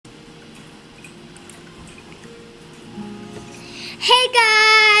Hey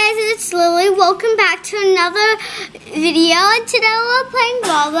guys, it's Lily. Welcome back to another video. And today we're playing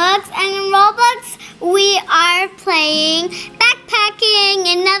Roblox. And in Roblox, we are playing backpacking.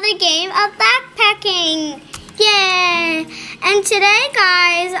 Another game of backpacking. Yay! And today,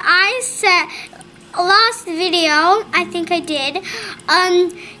 guys, I said last video, I think I did.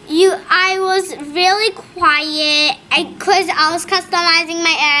 I was really quiet because I was customizing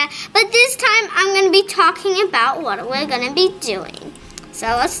my area. But this time, I'm going to be talking about what we're going to be doing. So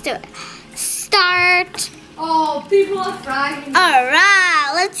let's do it. Start. Oh, people are fragging.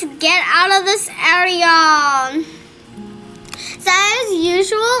 Alright, let's get out of this area. So as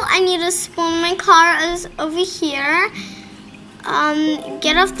usual, I need to spawn my car is over here.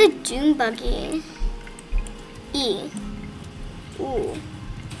 Get off the Doom buggy. Ooh.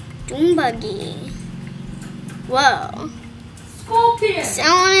 Doom buggy. Whoa. Scorpion.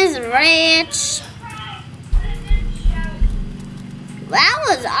 Someone is rich. That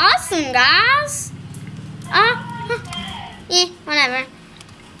was awesome, guys. Yeah, whatever.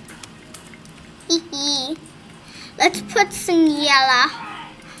 Let's put some yellow.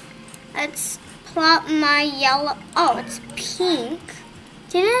 Let's plot my yellow. Oh, it's pink.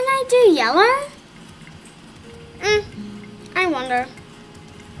 Didn't I do yellow? I wonder.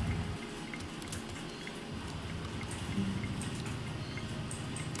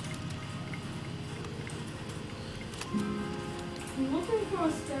 I'm looking for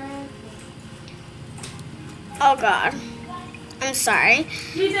a stair. Oh God. I'm sorry.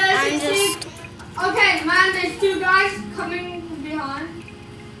 I'm just. Okay, man, there's two guys coming behind.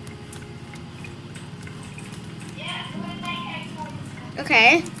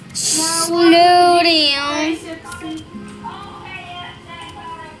 Okay. Slow down.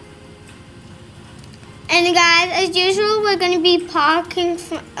 And guys, as usual, we're gonna be parking.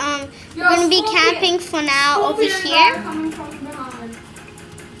 We're gonna be camping for now over here. Coming from behind.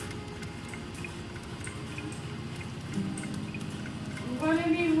 I'm gonna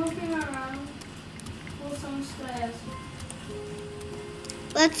be looking around for some stairs.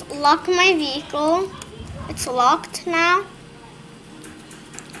 Let's lock my vehicle. It's locked now.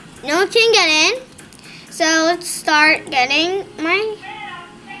 No one can get in. So let's start getting my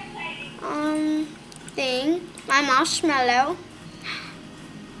thing, my marshmallow,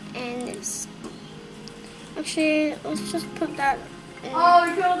 and this. Actually, let's just put that in. Oh,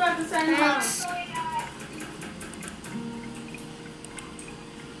 we killed at the same time.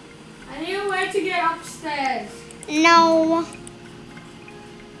 I need a way to get upstairs. No.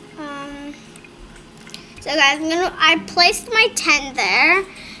 So guys, I placed my tent there.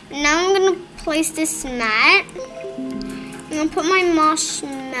 Now I'm gonna place this mat. I'm gonna put my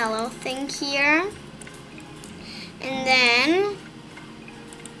marshmallow thing here. And then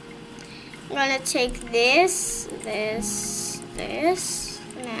I'm gonna take this.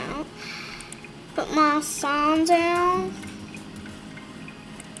 Now put my song down.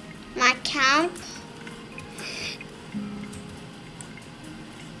 My camp.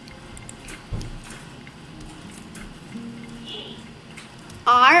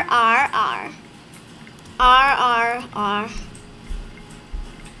 R.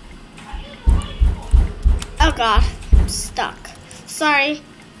 Oh God, I'm stuck. Sorry,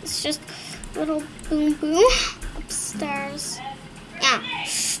 it's just little boom boom upstairs. Yeah.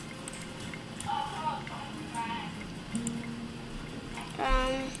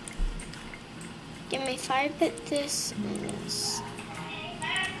 Give me 5-bit this and this.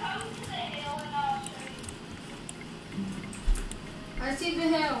 I see the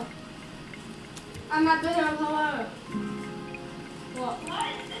hill. I'm at the hill, hello. What?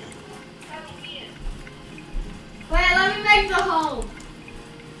 Wait, let me make the hole.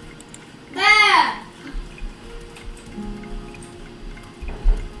 There!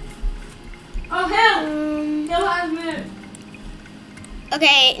 Oh, hill! Hill has moved.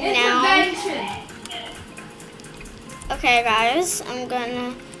 Okay, It's now. invention. Okay, guys, I'm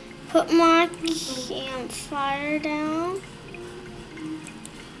gonna put my campfire down.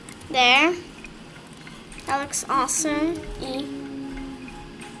 There. That looks awesome.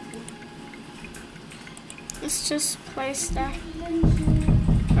 Let's just place that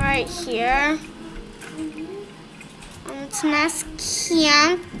right here. It's nice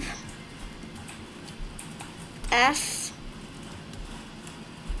camp. F.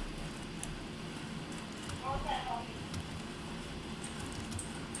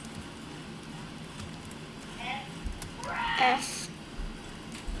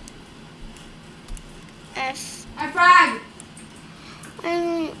 I frag.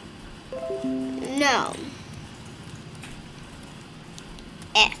 No.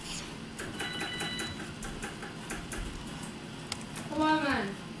 F.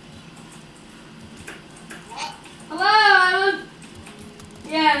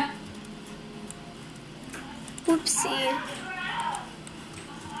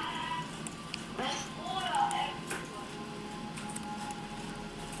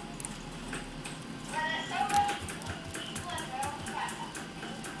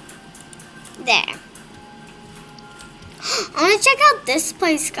 about this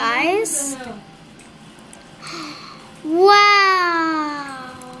place, guys?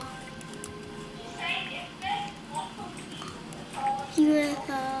 Wow.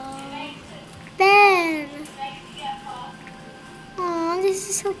 Beautiful bed. Oh, this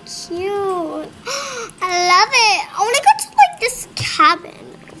is so cute. I love it. I want to go to like this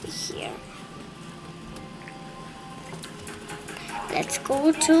cabin over here. Let's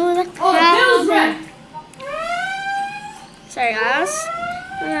go to the cabin. Sorry, guys.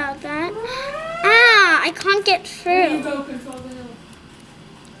 Without that. Ah, I can't get through.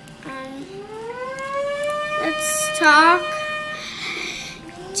 Let's talk.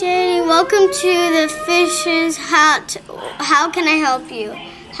 Jenny, welcome to the Fish's Hut. How can I help you?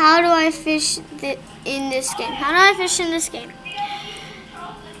 How do I fish in this game? How do I fish in this game?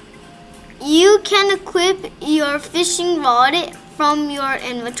 You can equip your fishing rod from your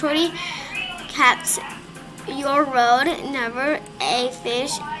inventory. Catch your rod, never a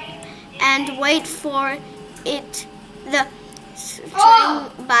fish, and wait for it the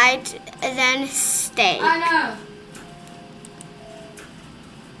string bite, then stay. I know.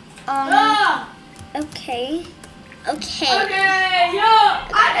 Okay. Okay. Okay, yo,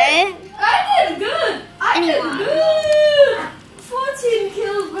 I did good. I did good. 14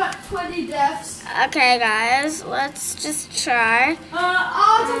 kills, but 20 deaths. Okay, guys, let's just try.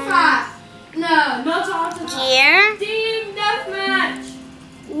 Artifact. No, not artifact. Gear. Team deathmatch.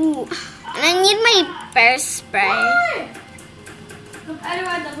 Ooh, and I need my bear spray. Why?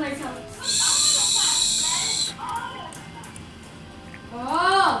 Anyway, the place helps. Shh.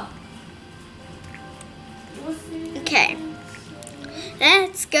 Oh. Okay.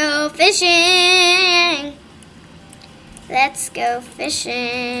 Let's go fishing. Let's go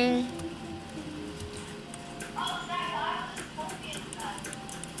fishing.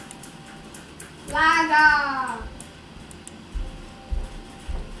 Laga.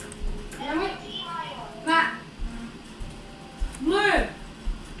 Blue.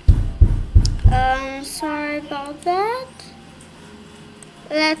 Sorry about that.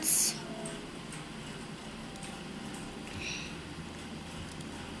 Let's.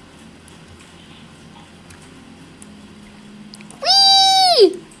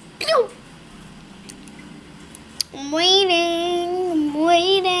 Whee! Pew! I'm waiting. I'm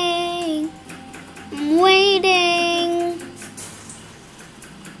waiting. I'm waiting.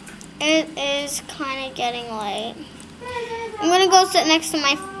 It is kind of getting late. I'm gonna go sit next to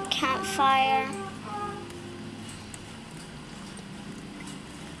my campfire.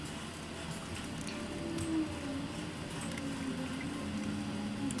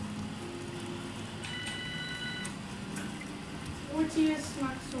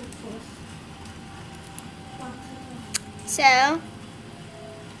 So,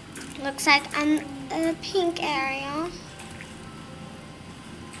 looks like I'm in the pink area.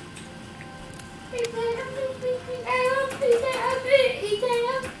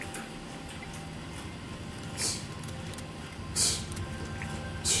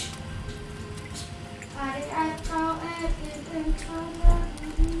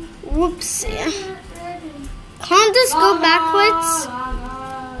 Whoops. Can't this go backwards?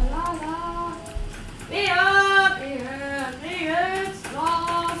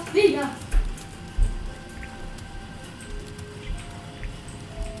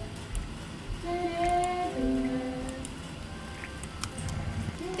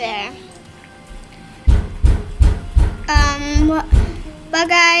 There. But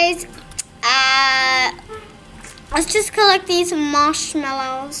guys, let's just collect these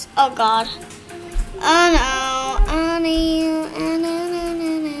marshmallows. Oh God. Oh no. Oh no. Oh no.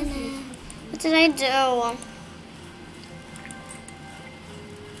 What did I do?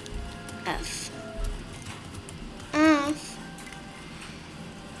 F. F.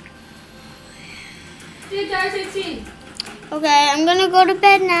 16. Okay, I'm gonna go to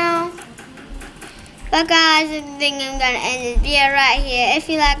bed now. But guys, I think I'm gonna end this video right here. If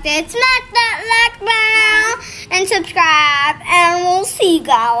you liked it, smash that like button and subscribe, and we'll see you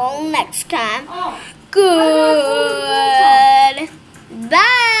guys next time. Good.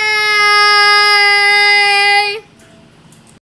 Bye.